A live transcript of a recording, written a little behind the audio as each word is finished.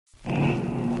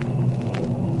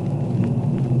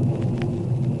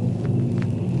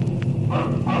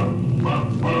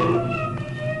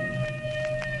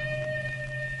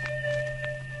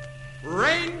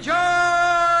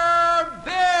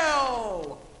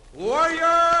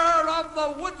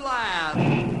the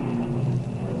woodland.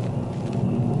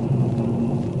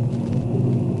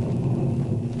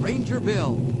 Ranger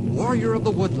Bill, warrior of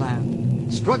the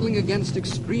woodland, struggling against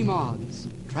extreme odds,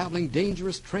 traveling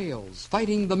dangerous trails,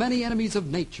 fighting the many enemies of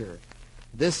nature.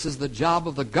 This is the job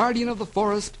of the guardian of the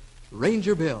forest,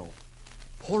 Ranger Bill.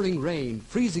 Pouring rain,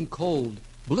 freezing cold,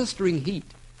 blistering heat,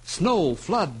 snow,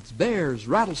 floods, bears,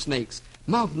 rattlesnakes,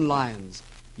 mountain lions.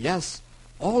 Yes,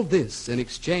 all this in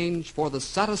exchange for the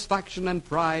satisfaction and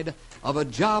pride of a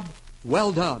job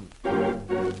well done.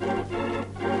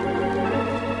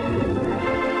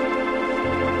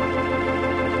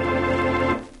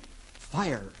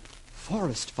 Fire,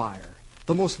 forest fire,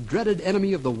 the most dreaded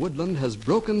enemy of the woodland, has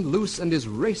broken loose and is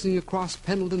racing across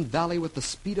Pendleton Valley with the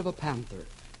speed of a panther.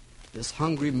 This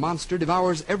hungry monster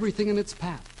devours everything in its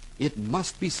path. It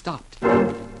must be stopped.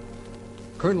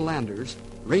 Colonel Anders,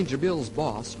 Ranger Bill's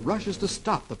boss, rushes to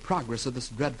stop the progress of this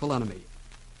dreadful enemy.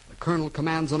 The colonel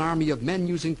commands an army of men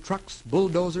using trucks,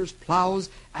 bulldozers, plows,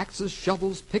 axes,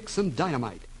 shovels, picks, and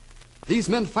dynamite. These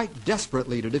men fight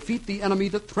desperately to defeat the enemy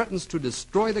that threatens to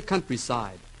destroy the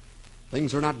countryside.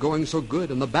 Things are not going so good,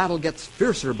 and the battle gets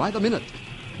fiercer by the minute.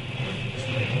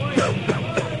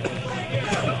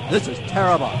 This is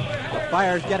terrible. The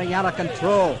fire's getting out of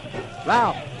control.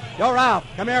 Ralph! Yo, Ralph,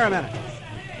 come here a minute.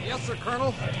 Yes, sir,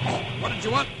 Colonel. What did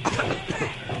you want?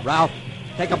 Ralph,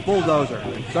 take a bulldozer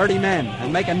and 30 men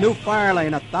and make a new fire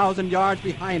lane 1,000 yards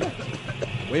behind us.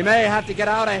 We may have to get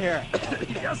out of here.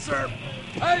 Yes, sir.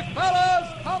 Hey, fellas,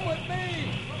 come with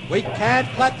me. We can't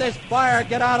let this fire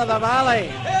get out of the valley.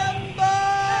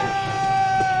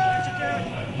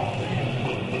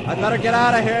 I better get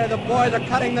out of here. The boys are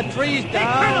cutting the trees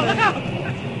down. Hey, Colonel, look out!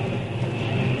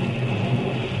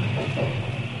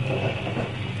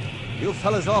 You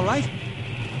fellas all right?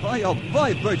 Boy, oh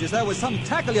boy, Burgess, that was some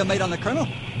tackle you made on the Colonel.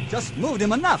 Just moved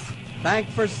him enough.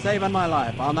 Thanks for saving my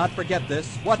life. I'll not forget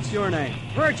this. What's your name?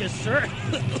 Burgess, sir.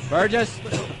 Burgess?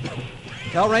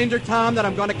 Tell Ranger Tom that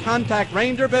I'm going to contact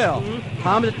Ranger Bill.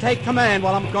 Tom to take command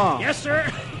while I'm gone. Yes, sir.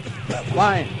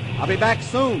 Fine. I'll be back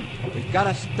soon. We've got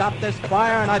to stop this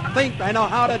fire, and I think I know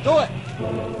how to do it.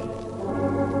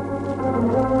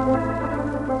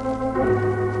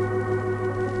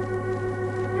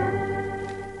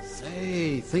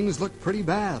 Say, things look pretty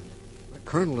bad. The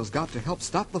colonel has got to help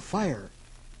stop the fire.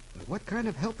 But what kind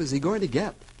of help is he going to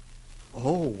get?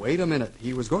 Oh, wait a minute.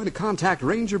 He was going to contact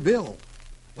Ranger Bill.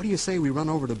 What do you say we run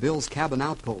over to Bill's cabin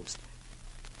outpost?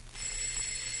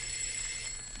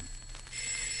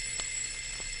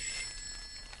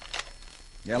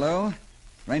 Hello?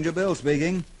 Ranger Bill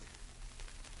speaking.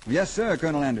 Yes, sir,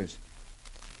 Colonel Anders.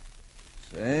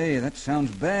 Say, that sounds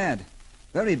bad.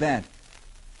 Very bad.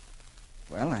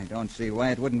 Well, I don't see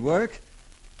why it wouldn't work.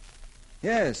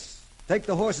 Yes, take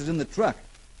the horses in the truck.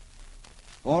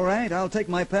 All right, I'll take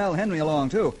my pal Henry along,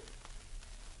 too.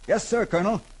 Yes, sir,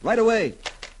 Colonel. Right away.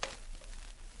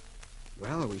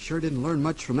 Well, we sure didn't learn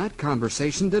much from that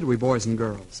conversation, did we, boys and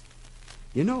girls?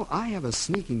 You know, I have a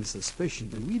sneaking suspicion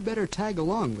that we'd better tag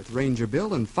along with Ranger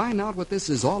Bill and find out what this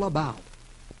is all about.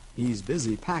 He's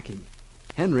busy packing.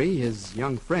 Henry, his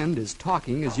young friend, is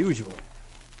talking as usual.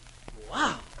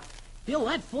 Wow. Bill,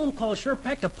 that phone call sure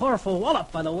packed a powerful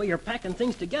wallop by the way you're packing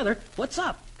things together. What's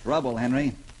up? Trouble,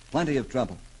 Henry. Plenty of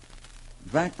trouble.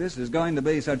 In fact, this is going to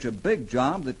be such a big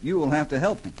job that you will have to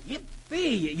help me.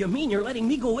 Yippee! You mean you're letting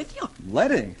me go with you?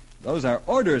 Letting? Those are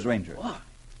orders, Ranger. What?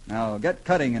 Now, get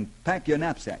cutting and pack your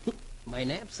knapsack. My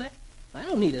knapsack? I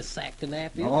don't need a sack to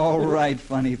nap in. All right,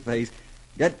 funny face.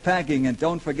 Get packing and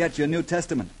don't forget your New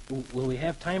Testament. Will we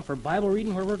have time for Bible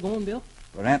reading where we're going, Bill?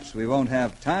 Perhaps we won't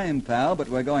have time, pal, but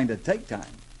we're going to take time.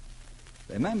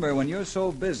 Remember, when you're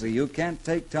so busy you can't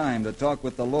take time to talk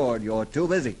with the Lord, you're too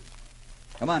busy.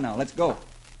 Come on now, let's go.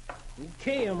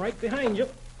 Okay, I'm right behind you.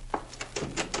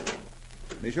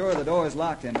 Be sure the door's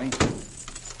locked, Henry.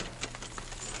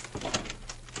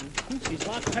 She's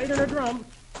locked tight in her drum.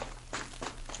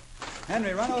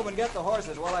 Henry, run over and get the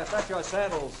horses while I fetch your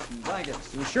saddles and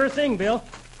blankets. Sure thing, Bill.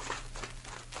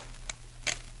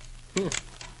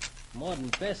 Maud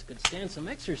and Bess could stand some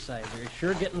exercise. They're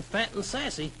sure getting fat and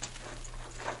sassy.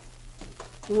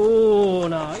 Oh,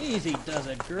 now, easy does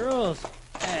it, girls.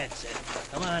 That's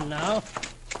it. Come on now.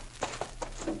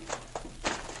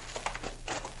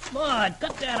 Maud,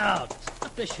 cut that out.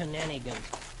 Stop the shenanigans.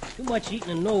 Too much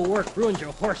eating and no work ruins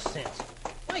your horse sense.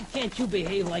 Why can't you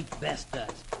behave like Bess does?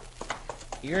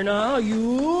 Here now,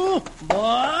 you,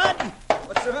 Maud.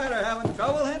 What's the matter, having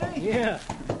trouble, Henry? Yeah.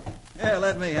 Yeah,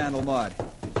 let me handle Maud.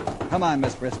 Come on,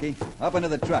 Miss Brisky. Up into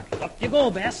the truck. Up you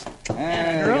go, Bess.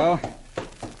 There you girl.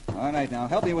 go. All right, now,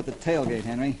 help me with the tailgate,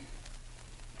 Henry.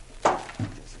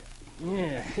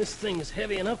 Yeah, this thing is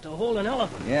heavy enough to hold an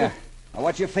elephant. Yeah. Now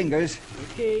watch your fingers.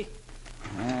 Okay.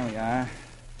 There we are.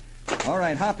 All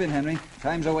right, hop in, Henry.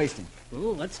 Time's a-wasting.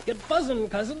 Well, let's get buzzing,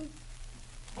 cousin.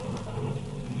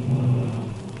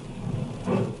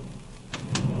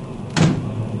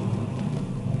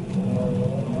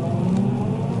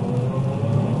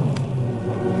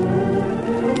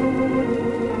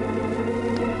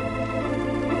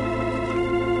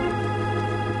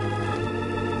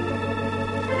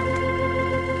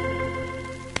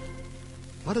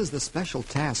 What is the special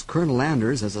task Colonel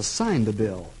Anders has assigned to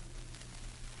Bill?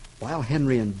 While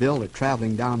Henry and Bill are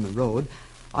traveling down the road,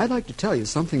 I'd like to tell you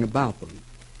something about them.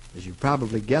 As you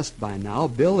probably guessed by now,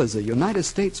 Bill is a United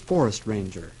States Forest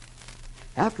Ranger.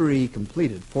 After he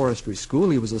completed forestry school,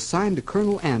 he was assigned to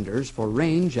Colonel Anders for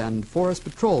range and forest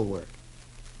patrol work.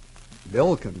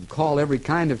 Bill can call every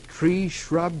kind of tree,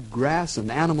 shrub, grass, and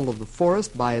animal of the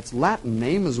forest by its Latin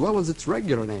name as well as its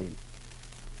regular name.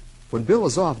 When Bill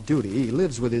is off duty, he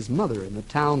lives with his mother in the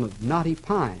town of Knotty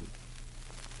Pine.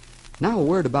 Now a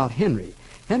word about Henry.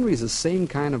 Henry's the same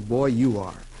kind of boy you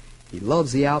are. He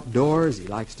loves the outdoors. He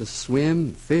likes to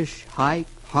swim, fish, hike,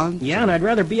 hunt. Yeah, and I'd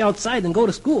rather be outside than go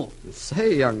to school.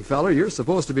 Say, young feller, you're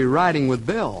supposed to be riding with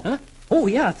Bill. Huh? Oh,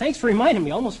 yeah, thanks for reminding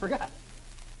me. Almost forgot.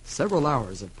 Several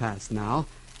hours have passed now.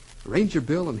 Ranger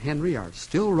Bill and Henry are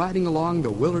still riding along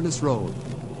the wilderness road.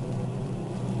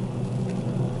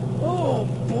 Oh,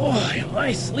 boy, am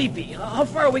I sleepy. How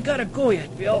far we gotta go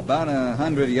yet, Bill? About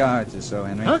 100 yards or so,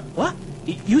 Henry. Huh? What?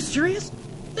 You serious?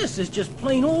 This is just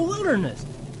plain old wilderness.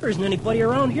 There isn't anybody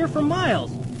around here for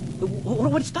miles.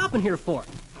 What are you stopping here for?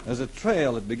 There's a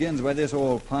trail that begins by this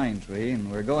old pine tree,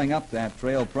 and we're going up that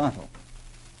trail pronto.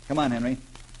 Come on, Henry.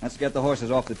 Let's get the horses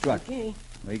off the truck. Okay.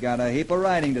 We got a heap of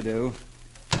riding to do.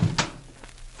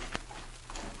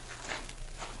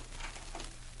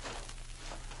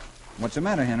 What's the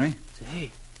matter, Henry?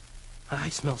 Say, I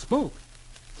smell smoke.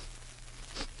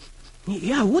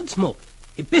 Yeah, wood smoke.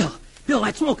 Hey, Bill,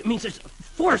 that smoke, it means there's a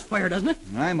forest fire, doesn't it?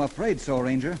 I'm afraid so,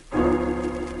 Ranger.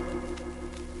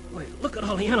 Wait, look at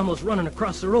all the animals running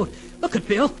across the road. Look at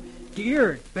Bill.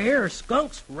 Deer, bear,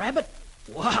 skunks, rabbit.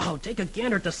 Wow, take a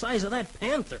gander at the size of that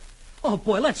panther. Oh,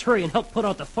 boy, let's hurry and help put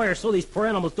out the fire so these poor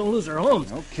animals don't lose their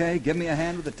homes. Okay, give me a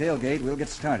hand with the tailgate. We'll get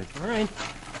started. All right.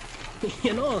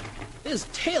 You know, this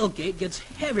tailgate gets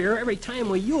heavier every time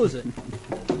we use it.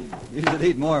 You should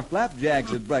eat more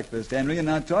flapjacks at breakfast, Henry, and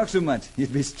not talk so much.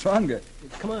 You'd be stronger.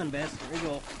 Come on, Bess. Here we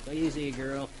go. Easy,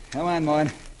 girl. Come on,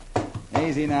 Maud.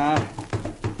 Easy now.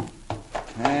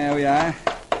 There we are.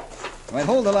 Right,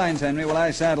 hold the lines, Henry, while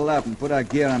I saddle up and put our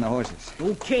gear on the horses.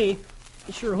 Okay.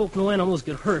 I sure hope no animals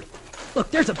get hurt. Look,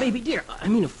 there's a baby deer. I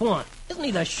mean a fawn. Isn't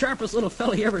he the sharpest little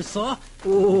fella you ever saw?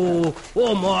 Oh,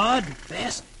 Maud,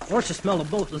 Bess. Horses smell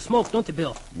the smoke, don't they,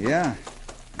 Bill? Yeah.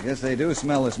 I guess they do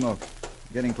smell the smoke.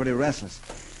 Getting pretty restless.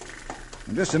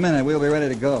 In just a minute, we'll be ready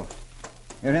to go.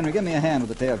 Here, Henry, give me a hand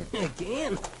with the tailgate.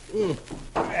 Again?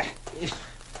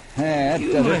 That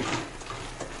does it.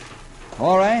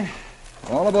 All right.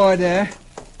 All aboard there.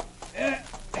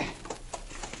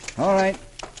 All right.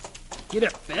 Get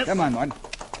up, Bess. Come on, Maud.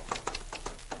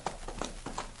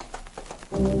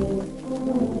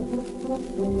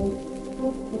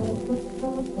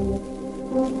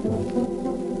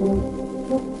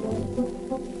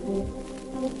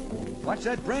 Watch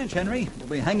that branch, Henry. It'll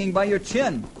be hanging by your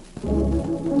chin.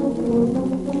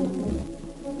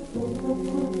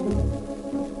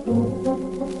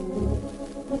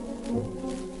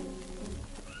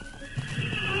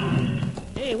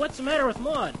 Hey, what's the matter with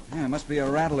Maud? Yeah, must be a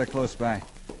rattler close by.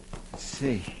 Let's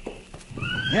see.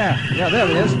 Yeah, there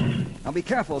it is. Now be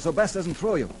careful so Bess doesn't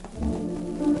throw you.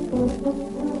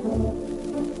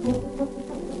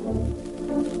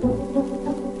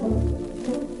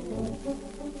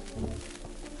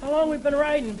 How long we been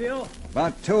riding, Bill?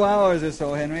 About 2 hours or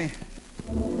so, Henry.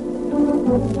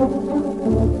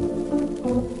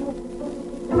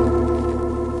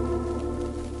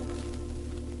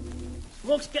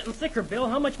 Smoke's getting thicker, Bill.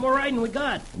 How much more riding we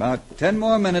got? About 10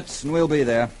 more minutes and we'll be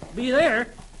there. Be there?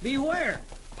 Be where?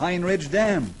 Pine Ridge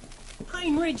Dam.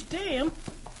 Pine Ridge Dam?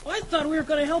 Oh, I thought we were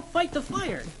going to help fight the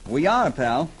fire. We are,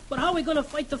 pal. But how are we going to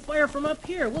fight the fire from up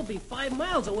here? We'll be 5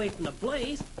 miles away from the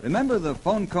blaze. Remember the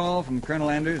phone call from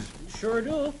Colonel Anders? Sure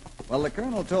do. Well, the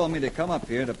colonel told me to come up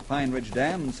here to Pine Ridge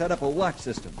Dam and set up a watch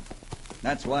system.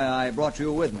 That's why I brought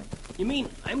you with me. You mean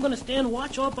I'm going to stand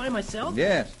watch all by myself?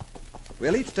 Yes.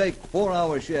 We'll each take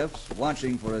 4-hour shifts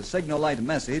watching for a signal light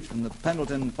message from the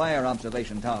Pendleton Fire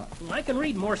Observation Tower. I can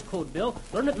read Morse code, Bill.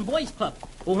 Learn it in Boys Club.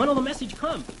 Well, when will the message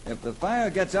come? If the fire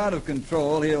gets out of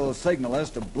control, he'll signal us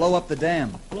to blow up the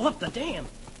dam. Blow up the dam.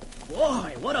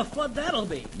 Boy, what a flood that'll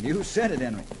be. You said it,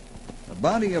 Henry. The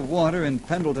body of water in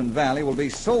Pendleton Valley will be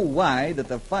so wide that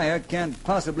the fire can't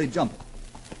possibly jump it.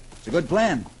 It's a good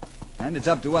plan, and it's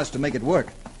up to us to make it work.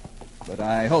 But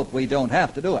I hope we don't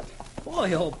have to do it.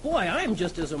 Boy, oh boy, I'm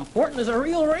just as important as a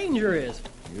real ranger is.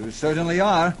 You certainly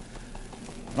are.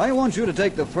 I want you to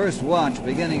take the first watch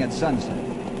beginning at sunset.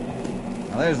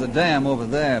 Now, there's the dam over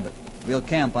there, but we'll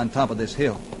camp on top of this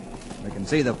hill. We can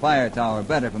see the fire tower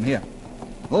better from here.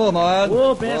 Oh, Maud.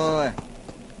 Whoa, Bess. Boy.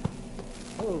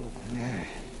 Oh.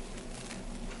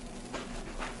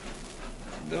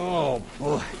 Oh,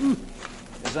 boy.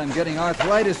 Guess I'm getting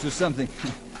arthritis or something.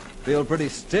 Feel pretty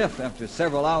stiff after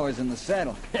several hours in the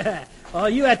saddle. All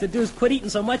you have to do is quit eating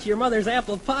so much of your mother's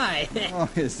apple pie. Oh,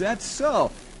 is that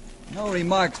so? No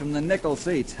remarks from the nickel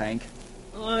seats, Hank.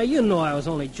 You know I was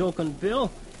only joking,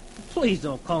 Bill. Please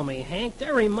don't call me Hank.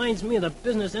 That reminds me of the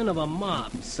business end of a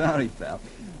mob. Sorry, pal.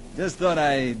 Just thought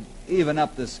I'd even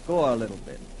up the score a little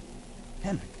bit.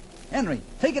 Henry,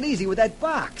 take it easy with that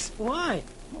box. Why?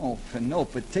 Oh, for no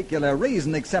particular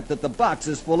reason except that the box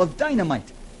is full of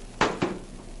dynamite.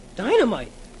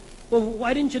 Dynamite? Well,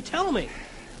 why didn't you tell me?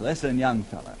 Listen, young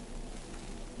fella.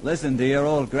 Listen to your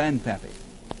old grandpappy.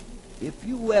 If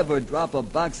you ever drop a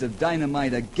box of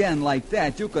dynamite again like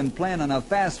that, you can plan on a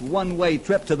fast one-way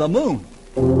trip to the moon.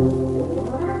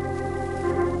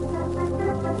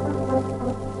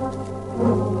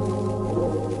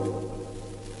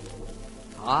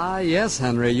 Ah, yes,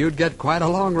 Henry, you'd get quite a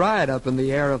long ride up in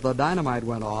the air if the dynamite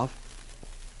went off.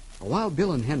 While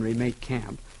Bill and Henry make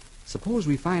camp, suppose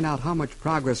we find out how much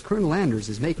progress Colonel Anders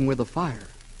is making with the fire.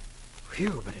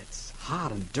 Phew, but it's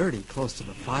hot and dirty close to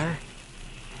the fire.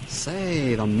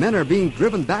 Say, the men are being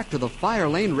driven back to the fire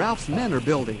lane Ralph's men are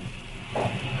building.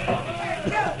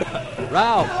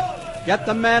 Ralph, get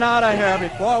the men out of here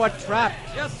before we're trapped.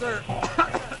 Yes, sir.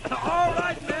 All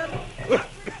right, men.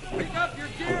 Pick up your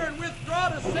gear and withdraw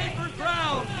to safer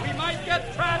ground. We might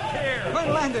get trapped here.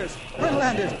 Colonel Anders!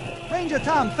 Ranger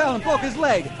Tom fell and broke his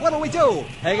leg. What'll we do?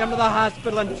 Take him to the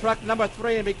hospital in truck number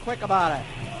 3 and be quick about it.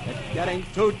 It's getting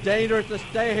too dangerous to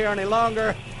stay here any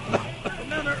longer.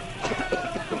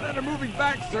 The men are moving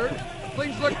back, sir.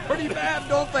 Things look pretty bad,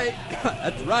 don't they?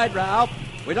 That's right, Ralph.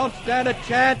 We don't stand a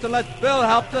chance unless Bill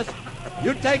helps us.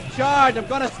 You take charge. I'm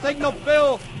going to signal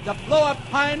Bill to blow up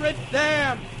Pine Ridge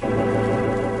Dam.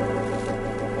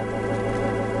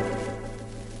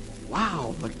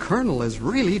 Wow, the Colonel is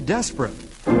really desperate.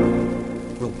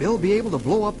 Will Bill be able to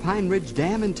blow up Pine Ridge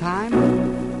Dam in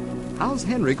time? How's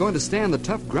Henry going to stand the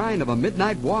tough grind of a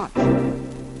midnight watch?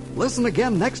 Listen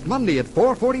again next Monday at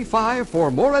 4:45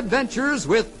 for more adventures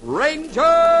with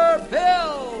Ranger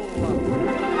Bill!